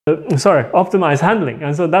optimize handling.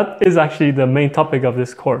 And so that is actually the main topic of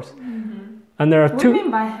this course. And there are What two. do you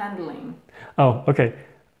mean by handling? Oh, okay.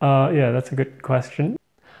 Yeah, that's a good question.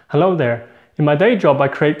 Hello there. In my day job, I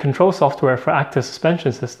create control software for active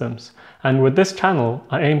suspension systems. And with this channel,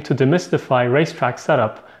 I aim to demystify racetrack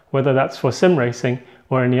setup, whether that's for sim racing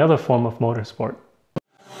or any other form of motorsport.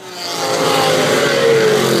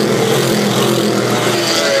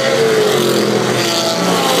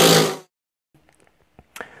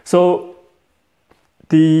 So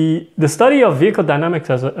the study of vehicle dynamics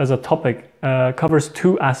as a topic covers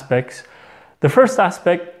two aspects. The first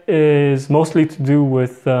aspect is mostly to do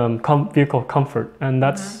with vehicle comfort, and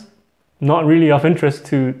that's not really of interest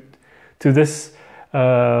to this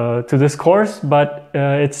course, but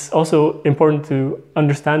it's also important to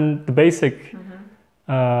understand the basic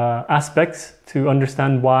aspects to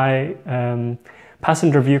understand why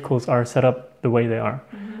passenger vehicles are set up the way they are.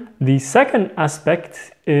 The second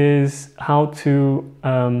aspect is how to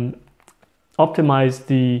optimize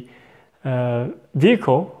the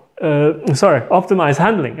vehicle. Optimize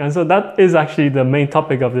handling. And so that is actually the main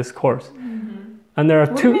topic of this course. And there are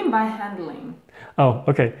two. What do you mean by handling? Oh,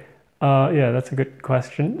 okay. Yeah, that's a good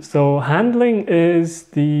question. So handling is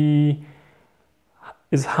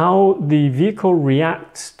how the vehicle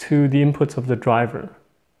reacts to the inputs of the driver.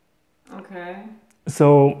 Okay.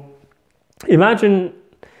 So imagine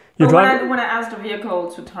you drive. When I ask the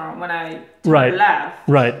vehicle to turn, when I turn left,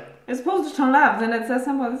 right. It's supposed to turn left, and it's as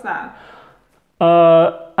simple as that.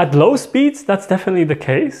 At low speeds, that's definitely the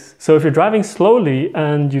case. So if you're driving slowly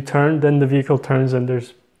and you turn, then the vehicle turns and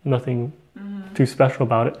there's nothing too special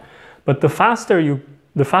about it. But the faster you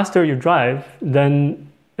drive, then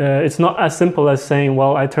it's not as simple as saying,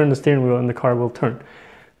 well, I turn the steering wheel and the car will turn.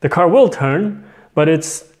 The car will turn, but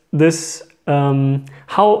it's this,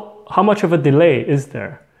 how much of a delay is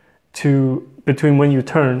there between when you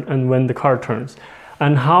turn and when the car turns?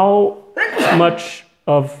 And how much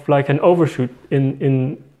of like an overshoot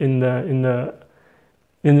in the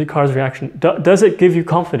car's reaction does it give you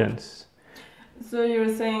confidence? So you're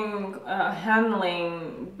saying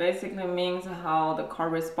handling basically means how the car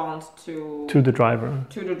responds to the driver,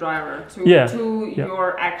 to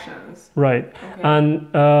your actions. Right. Okay. And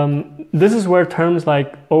this is where terms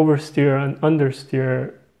like oversteer and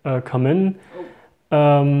understeer come in.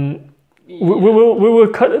 We will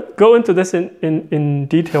go into this in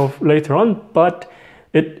detail later on, but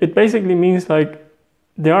it basically means like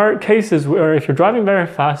there are cases where if you're driving very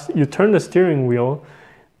fast, you turn the steering wheel,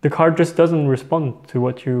 the car just doesn't respond to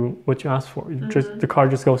what you asked for. The car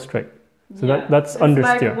just goes straight. So that's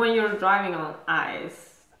understeer. It's like when you're driving on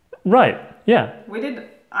ice. Right. Yeah. We did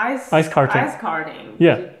ice karting.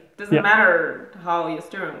 Yeah. It doesn't matter how your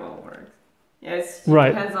steering wheel works. Yes. It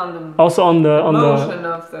depends on the also on the motion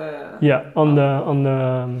of the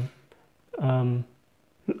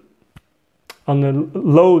on the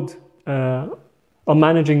load on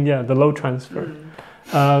managing the load transfer.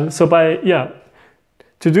 So by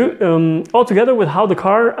to do altogether with how the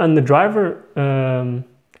car and the driver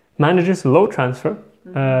manages the load transfer,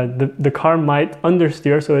 the car might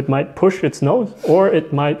understeer, so it might push its nose, or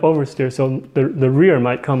it might oversteer, so the rear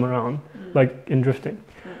might come around, like in drifting.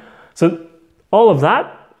 So all of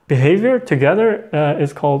that behavior together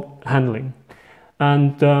is called handling.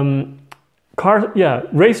 And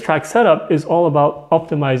racetrack setup is all about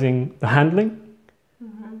optimizing the handling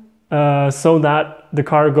so that the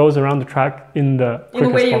car goes around the track in the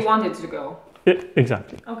way you want it to go.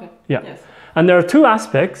 Exactly. Okay. Yeah. Yes. And there are two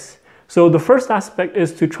aspects. So the first aspect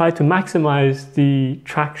is to try to maximize the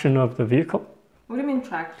traction of the vehicle. What do you mean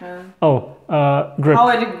traction? Oh, grip. How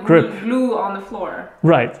it glue on the floor.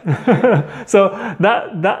 Right. So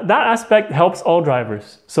that aspect helps all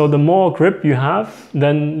drivers. So the more grip you have,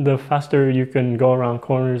 then the faster you can go around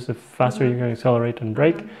corners, the faster you can accelerate and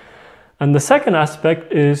brake. And the second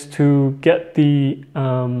aspect is to get the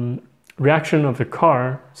reaction of the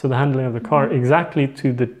car, so the handling of the car, exactly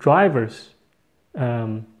to the driver's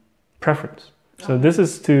preference. So this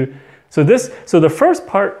is to so the first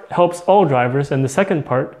part helps all drivers, and the second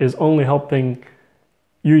part is only helping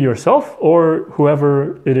you yourself or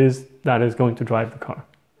whoever it is that is going to drive the car.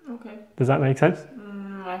 Okay. Does that make sense?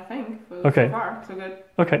 I think. Okay. So far, so good.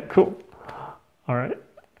 Okay, cool. All right.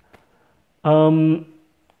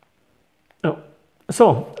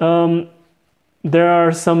 There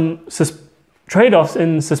are some trade-offs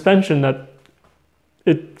in suspension that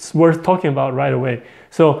it's worth talking about right away.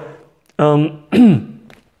 So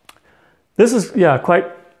this is quite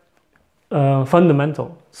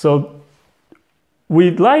fundamental. So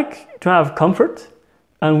we'd like to have comfort,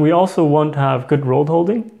 and we also want to have good road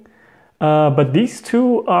holding. But these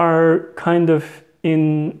two are kind of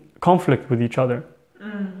in conflict with each other.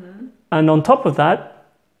 And on top of that,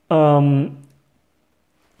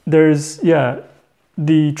 there's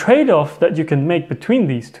the trade-off that you can make between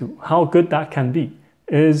these two, how good that can be,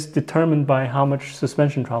 is determined by how much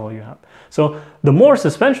suspension travel you have. So the more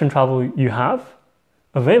suspension travel you have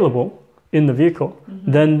available in the vehicle,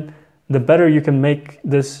 then the better you can make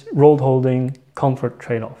this road holding comfort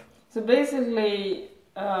trade-off. So basically,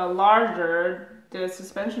 larger the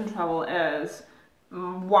suspension travel is,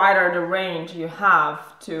 wider the range you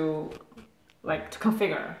have to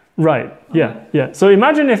configure. Right. Yeah. So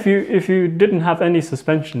imagine if you didn't have any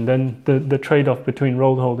suspension, then the trade-off between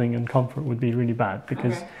road holding and comfort would be really bad,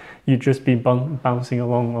 because you'd just be bouncing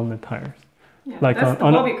along on the tires. Yeah, like that's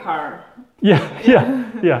the hobby car.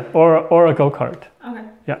 Yeah. Or a go-kart. Okay.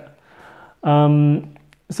 Yeah.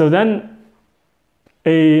 So then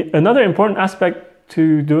another important aspect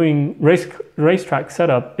to doing racetrack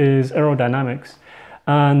setup is aerodynamics.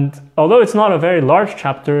 And although it's not a very large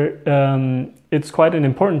chapter, it's quite an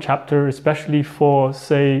important chapter, especially for,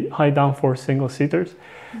 say, high downforce single-seaters,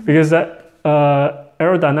 because that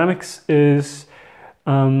aerodynamics is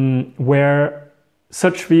where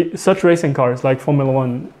such racing cars like Formula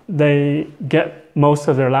One, they get most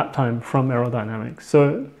of their lap time from aerodynamics.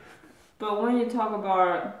 So, but when you talk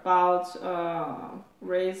about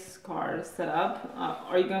race car setup,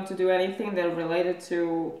 are you going to do anything that related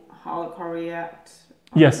to how the car reacts?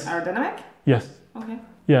 Yes. Aerodynamic? Yes. Okay.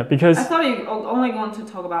 Yeah, because I thought you only going to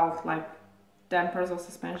talk about like dampers or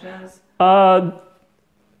suspensions.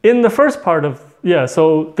 In the first part of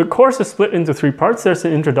so the course is split into 3 parts. There's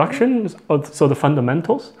the introduction, so the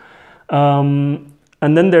fundamentals, and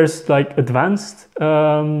then there's like advanced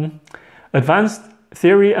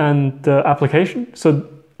theory and application. So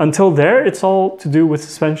until there, it's all to do with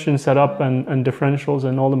suspension setup and differentials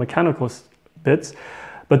and all the mechanical bits.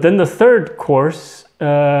 But then the third course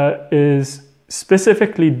is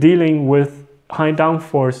specifically dealing with high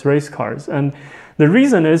downforce race cars. And the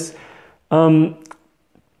reason is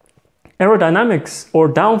aerodynamics or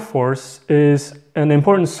downforce is an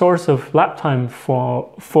important source of lap time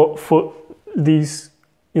for these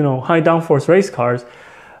high downforce race cars.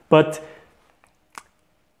 But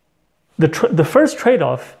the first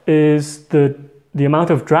trade-off is the amount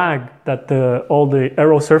of drag that all the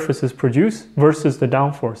aero surfaces produce versus the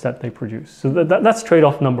downforce that they produce. So that's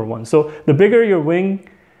trade-off number 1. So the bigger your wing,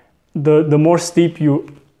 the more steep you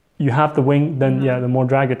have the wing, then the more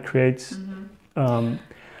drag it creates.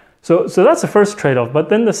 So that's the first trade-off. But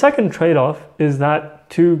then the second trade-off is that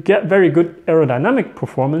to get very good aerodynamic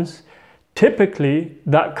performance, typically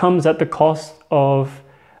that comes at the cost of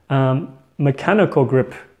mechanical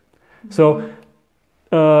grip. So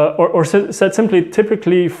or said simply,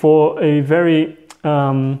 typically for a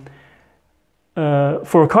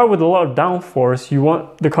for a car with a lot of downforce, you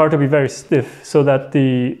want the car to be very stiff so that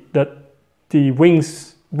the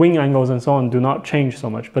wing angles and so on do not change so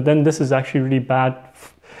much. But then this is actually really bad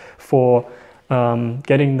for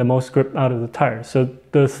getting the most grip out of the tire. So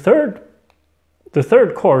the third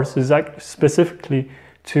course is specifically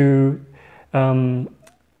to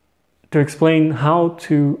explain how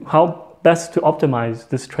best to optimize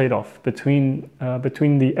this trade-off between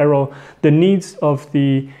the needs of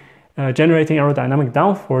the generating aerodynamic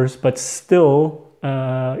downforce, but still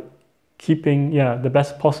keeping the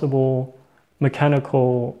best possible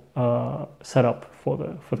mechanical setup for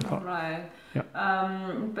the car. Right. Yeah.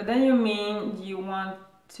 But then you mean you want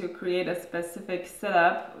to create a specific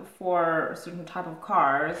setup for a certain type of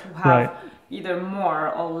cars who have either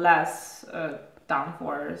more or less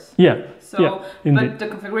downforce. Yeah. So, but the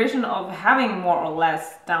configuration of having more or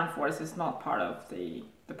less downforce is not part of the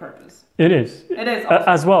purpose. It is. It is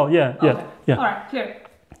as well. Yeah. Okay. Yeah. All right. Clear.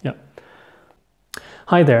 Yeah.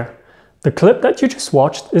 Hi there. The clip that you just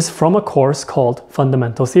watched is from a course called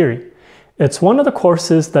Fundamental Theory. It's one of the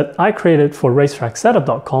courses that I created for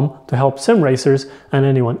racetracksetup.com to help sim racers and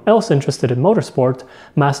anyone else interested in motorsport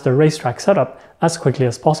master racetrack setup as quickly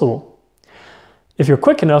as possible. If you're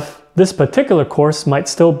quick enough, this particular course might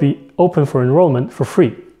still be open for enrollment for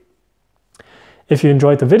free. If you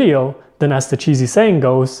enjoyed the video, then as the cheesy saying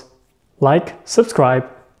goes, like, subscribe,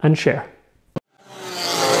 and share.